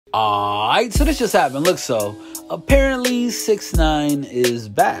Alright, so this just happened. Look, so apparently 6ix9ine is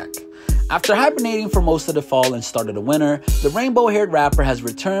back. After hibernating for most of the fall and start of the winter, the rainbow-haired rapper has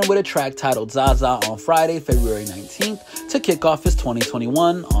returned with a track titled ZaZa on Friday, February 19th to kick off his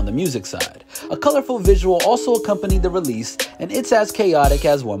 2021 on the music side. A colorful visual also accompanied the release, and it's as chaotic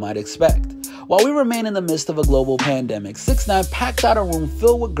as one might expect. While we remain in the midst of a global pandemic, 6ix9ine packed out a room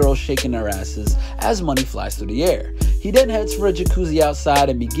filled with girls shaking their asses as money flies through the air. He then heads for a jacuzzi outside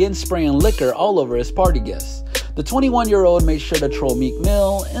and begins spraying liquor all over his party guests. The 21-year-old made sure to troll Meek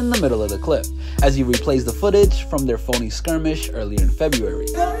in the middle of the clip, as he replays the footage from their phony skirmish earlier in February.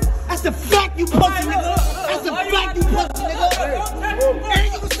 That's the fact, you pussy nigga! That's the fact, you pussy nigga!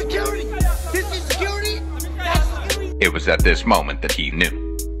 And it was security! This is security? That's security! It was at this moment that he knew.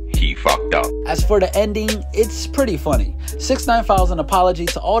 He fucked up. As for the ending, it's pretty funny. 6ix9ine files an apology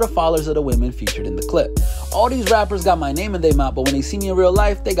to all the followers of the women featured in the clip. All these rappers got my name in their mouth, but when they see me in real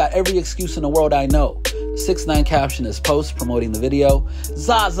life, they got every excuse in the world I know. 6ix9ine captioned his post promoting the video,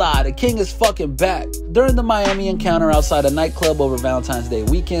 "ZaZa, the king is fucking back." During the Miami encounter outside a nightclub over Valentine's Day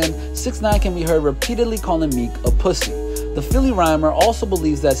weekend, 6ix9ine can be heard repeatedly calling Meek a pussy. The Philly rhymer also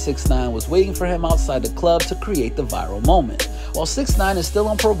believes that 6ix9ine was waiting for him outside the club to create the viral moment. While 6ix9ine is still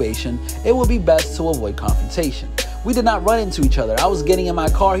on probation, it would be best to avoid confrontation. "We did not run into each other. I was getting in my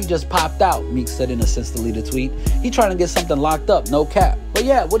car, he just popped out," Meek said in a since-deleted tweet. He trying to get something locked up, no cap. But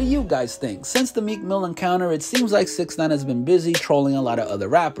yeah, what do you guys think? Since the Meek Mill encounter, it seems like 6ix9ine has been busy trolling a lot of other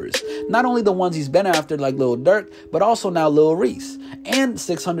rappers. Not only the ones he's been after like Lil Durk, but also now Lil Reese. And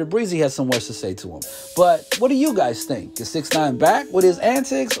 600 Breezy has some words to say to him. But what do you guys think? Is 6ix9ine back with his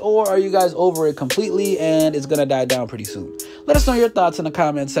antics, or are you guys over it completely and it's gonna die down pretty soon? Let us know your thoughts in the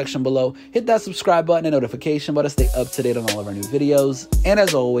comment section below. Hit that subscribe button and notification button to stay up to date on all of our new videos. And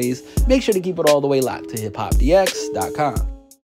as always, make sure to keep it all the way locked to hiphopdx.com.